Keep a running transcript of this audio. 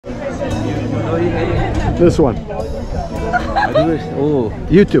This one. Oh,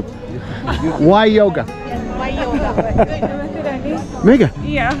 YouTube. Why yoga? Why yoga? Megha,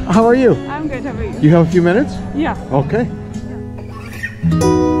 Yeah. how are you? I'm good. How are you? You have a few minutes? Yeah. Okay.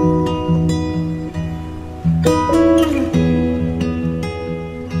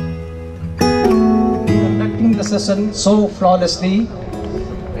 Conducting the session so flawlessly.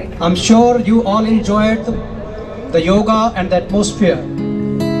 I'm sure you all enjoyed the yoga and the atmosphere.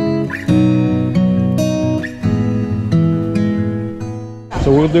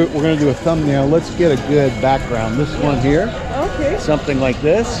 So we're gonna do a thumbnail. Let's get a good background. This one here, Okay. something like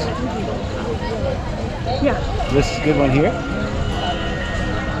this. Yeah. This is a good one here.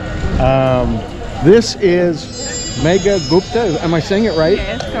 This is Megha Gupta. Am I saying it right?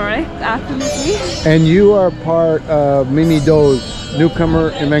 Yes, correct. Absolutely. And you are part of Mimi Do's newcomer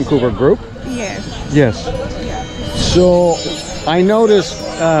in Vancouver group. Yes. Yes. So I noticed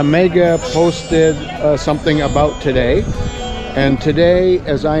Megha posted something about today. And today,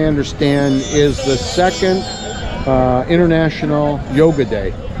 as I understand, is the second International Yoga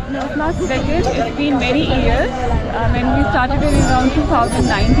Day. No, it's not second. It's been many years. When we started in around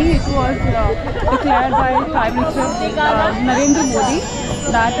 2019, it was declared by Prime Minister Narendra Modi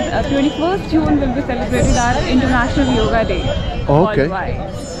that 21st June will be celebrated as International Yoga Day Okay. worldwide.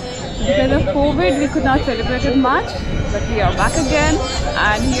 Because of COVID, we could not celebrate it much, but we are back again.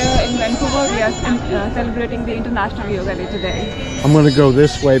 And here in Vancouver, we are celebrating the International Yoga Day today. I'm going to go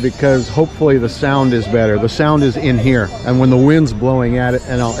this way because hopefully the sound is better. The sound is in here, and when the wind's blowing at it,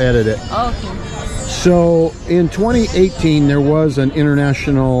 and I'll edit it. Okay. So in 2018, there was an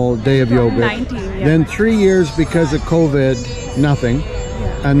International Day of Yoga. 2019, yeah. Then 3 years because of COVID, nothing.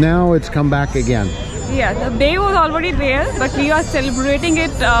 Yeah. And now it's come back again. Yeah, the day was already there, but we are celebrating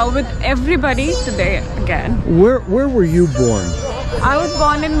it with everybody today again. Where were you born? I was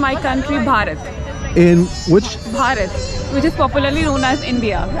born in my country, Bharat. In which? Bharat, which is popularly known as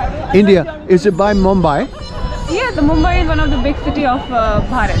India. India. Is it by Mumbai? Yeah, the Mumbai is one of the big city of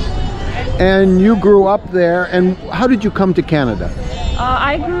Bharat. And you grew up there, and how did you come to Canada?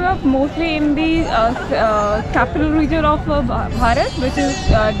 I grew up mostly in the capital region of Bharat, which is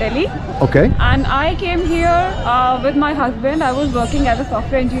Delhi. Okay. And I came here with my husband. I was working as a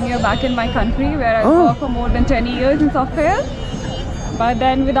software engineer back in my country, where I worked for more than 10 years in software. But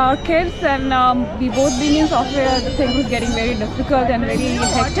then with our kids and we both being in software, the thing was getting very difficult and very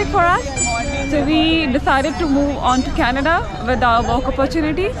hectic for us. So we decided to move on to Canada with our work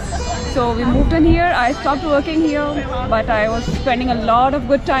opportunity. So we moved in here. I stopped working here, but I was spending a lot of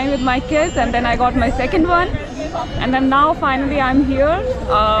good time with my kids, and then I got my second one. And then now finally I'm here,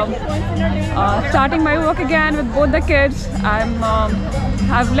 starting my work again with both the kids.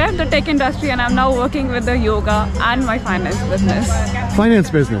 I've left the tech industry and I'm now working with the yoga and my finance business. Finance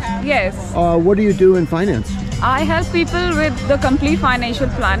business? Yes. What do you do in finance? I help people with the complete financial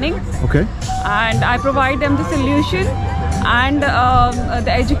planning. Okay. And I provide them the solution and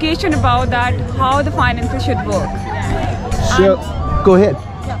the education about that, how the finances should work. So, go ahead.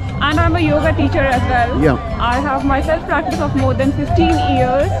 And I'm a yoga teacher as well. Yeah. I have my self-practice of more than 15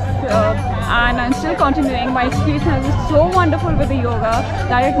 years and I'm still continuing. My experience has been so wonderful with the yoga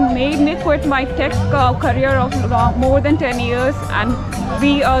that it made me quit my tech career of more than 10 years and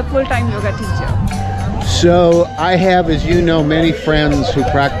be a full-time yoga teacher. So I have, as you know, many friends who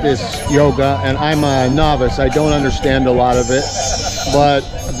practice yoga, and I'm a novice. I don't understand a lot of it, but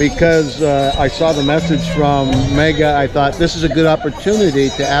because I saw the message from Megha, I thought this is a good opportunity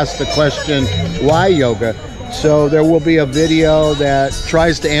to ask the question, why yoga? So there will be a video that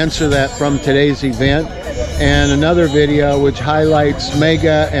tries to answer that from today's event, and another video which highlights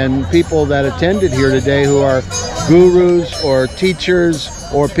Megha and people that attended here today who are gurus or teachers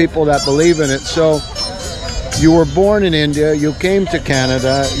or people that believe in it. So you were born in India, you came to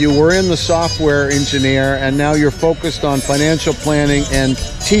Canada, you were in the software engineer, and now you're focused on financial planning and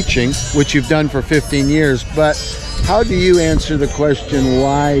teaching, which you've done for 15 years. But how do you answer the question,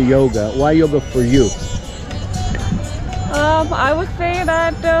 why yoga? Why yoga for you? I would say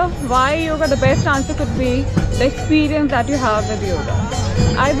that why yoga, the best answer could be the experience that you have with yoga.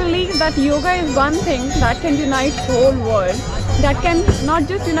 I believe that yoga is one thing that can unite the whole world. That can not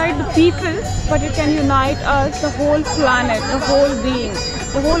just unite the people, but it can unite us, the whole planet, the whole being.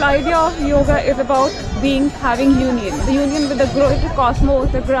 The whole idea of yoga is about having union. The union with the greater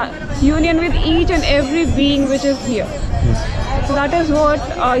cosmos, the union with each and every being which is here. So that is what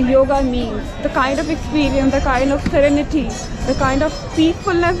yoga means. The kind of experience, the kind of serenity, the kind of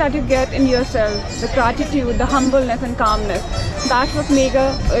peacefulness that you get in yourself, the gratitude, the humbleness and calmness. That's what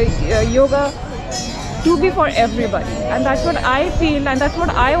yoga to be for everybody, and that's what I feel, and that's what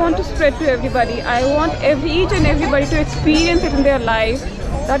I want to spread to everybody. I want each and everybody to experience it in their life,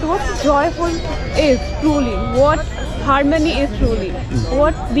 that what joyful is truly, what harmony is truly,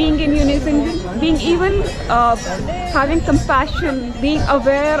 what being in unison, being even having compassion, being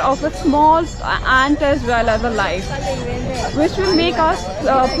aware of a small ant as well as a life, which will make our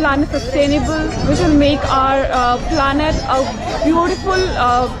planet sustainable, which will make our planet a beautiful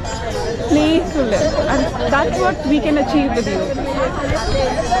place to live, and that's what we can achieve with yoga.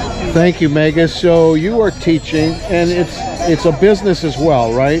 Thank you, Megha. So you are teaching, and it's a business as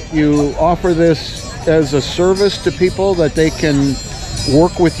well, right? You offer this as a service to people that they can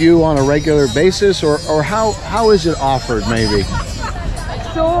work with you on a regular basis, or how is it offered, maybe?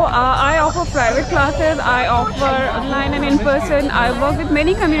 So I offer private classes, I offer online and in person. I work with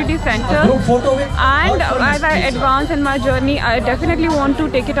many community centers, and as I advance in my journey, I definitely want to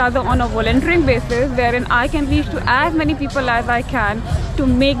take it on a volunteering basis, wherein I can reach to as many people as I can to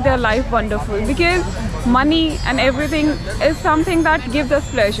make their life wonderful. Because money and everything is something that gives us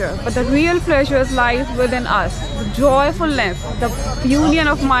pleasure, but the real pleasure lies within us. The joyfulness, the union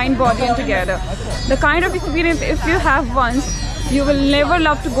of mind, body and together. The kind of experience if you have once, you will never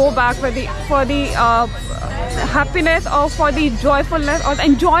love to go back for the happiness or for the joyfulness or the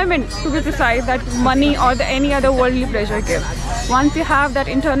enjoyment, to be precise, that money or any other worldly pleasure gives. Once you have that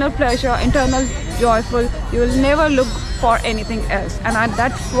internal pleasure, internal joyful, you will never look for anything else, and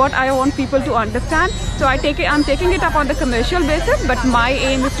that's what I want people to understand. So I'm taking it up on the commercial basis, but my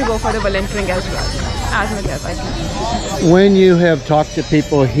aim is to go for the volunteering as well, as much as I can. When you have talked to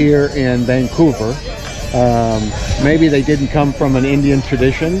people here in Vancouver, maybe they didn't come from an Indian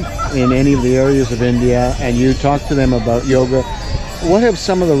tradition in any of the areas of India, and you talk to them about yoga, what have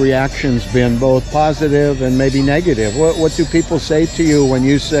some of the reactions been, both positive and maybe negative? What do people say to you when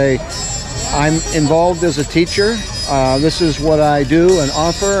you say, I'm involved as a teacher, this is what I do and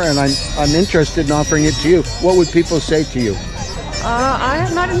offer, and I'm interested in offering it to you? What would people say to you? I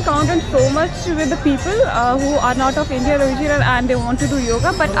have not encountered so much with the people who are not of Indian origin and they want to do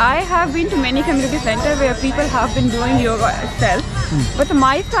yoga, but I have been to many community centers where people have been doing yoga itself. But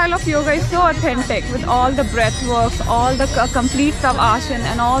my style of yoga is so authentic, with all the breath works, all the complete savasana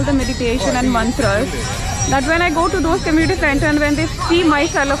and all the meditation and mantras, that when I go to those community centers and when they see my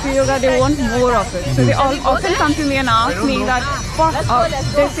style of yoga, they want more of it. So they all often come to me and ask me that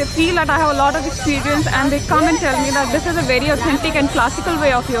they feel that I have a lot of experience, and they come and tell me that this is a very authentic and classical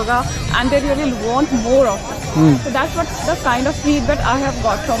way of yoga, and they really want more of it. So that's what the kind of feedback I have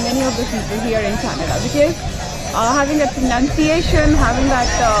got from many of the people here in Canada, because having that pronunciation, having that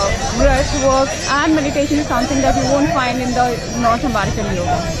breath work and meditation is something that you won't find in the North American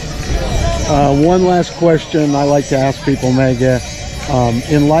yoga. One last question I like to ask people, Megha.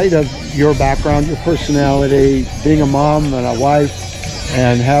 In light of your background, your personality, being a mom and a wife,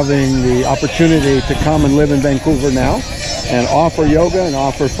 and having the opportunity to come and live in Vancouver now and offer yoga and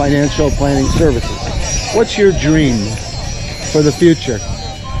offer financial planning services, what's your dream for the future?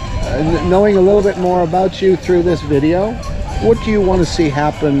 Knowing a little bit more about you through this video, what do you want to see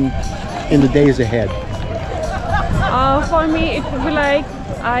happen in the days ahead? For me, it would be like,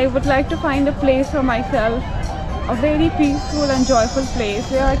 I would like to find a place for myself, a very peaceful and joyful place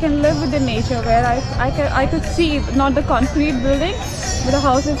where I can live with the nature, where I could see not the concrete building, but the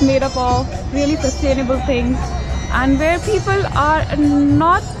houses made up of really sustainable things, and where people are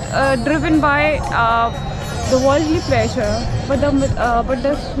not driven by the worldly pleasure, but the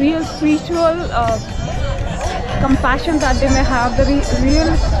real spiritual compassion that they may have, the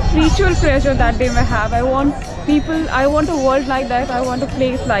real spiritual pleasure that they may have. I want a world like that. I want a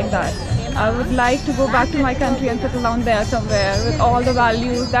place like that. I would like to go back to my country and settle down there somewhere with all the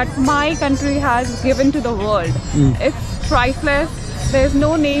values that my country has given to the world. It's priceless. There's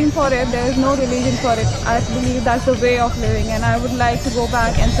no name for it. There's no religion for it. I believe that's the way of living, and I would like to go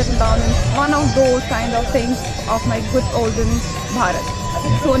back and settle down in one of those kind of things of my good olden Bharat.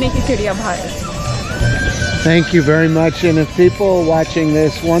 Sone ki chidiya Bharat. Thank you very much. And if people watching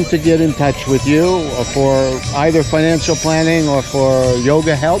this want to get in touch with you for either financial planning or for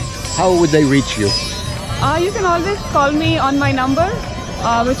yoga help, how would they reach you? You can always call me on my number,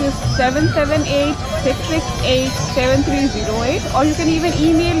 which is 778-668-7308, or you can even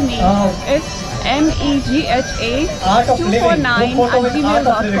email me. It's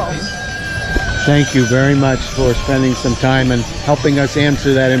megha249@gmail.com. Thank you very much for spending some time and helping us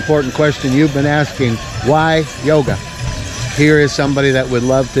answer that important question you've been asking. Why yoga? Here is somebody that would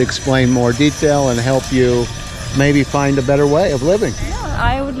love to explain more detail and help you maybe find a better way of living. Yeah,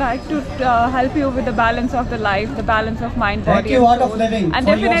 I would like to help you with the balance of the life, the balance of mind, Thank body, you, and Art of soul. Living, And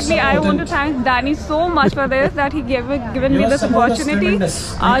for your definitely, I support want to and- thank Danny so much for this, that he given me Your this support is opportunity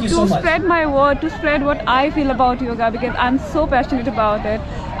tremendous. Thank you to so much. spread my word, to spread what I feel about yoga, because I'm so passionate about it.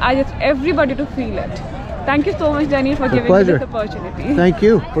 I just everybody to feel it. Thank you so much, Danny, for giving me pleasure. this opportunity. Thank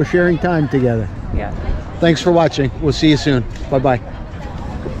you for sharing time together. Yeah. Thanks for watching. We'll see you soon. Bye-bye.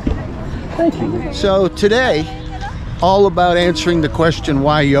 Thank you. So today, all about answering the question,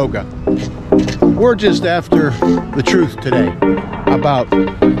 why yoga? We're just after the truth today about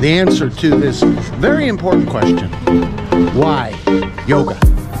the answer to this very important question. Why yoga?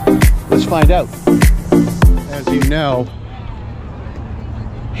 Let's find out. As you know,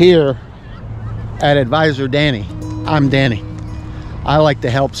 here at Advisor Danny, I'm Danny. I like to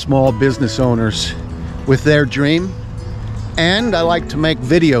help small business owners with their dream, and I like to make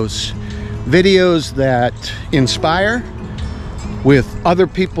videos that inspire with other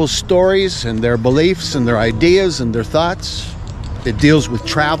people's stories and their beliefs and their ideas and their thoughts. It deals with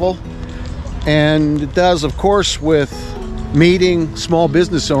travel, and it does, of course, with meeting small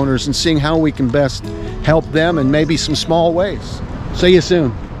business owners and seeing how we can best help them in maybe some small ways. See you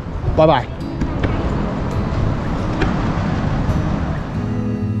soon. Bye-bye.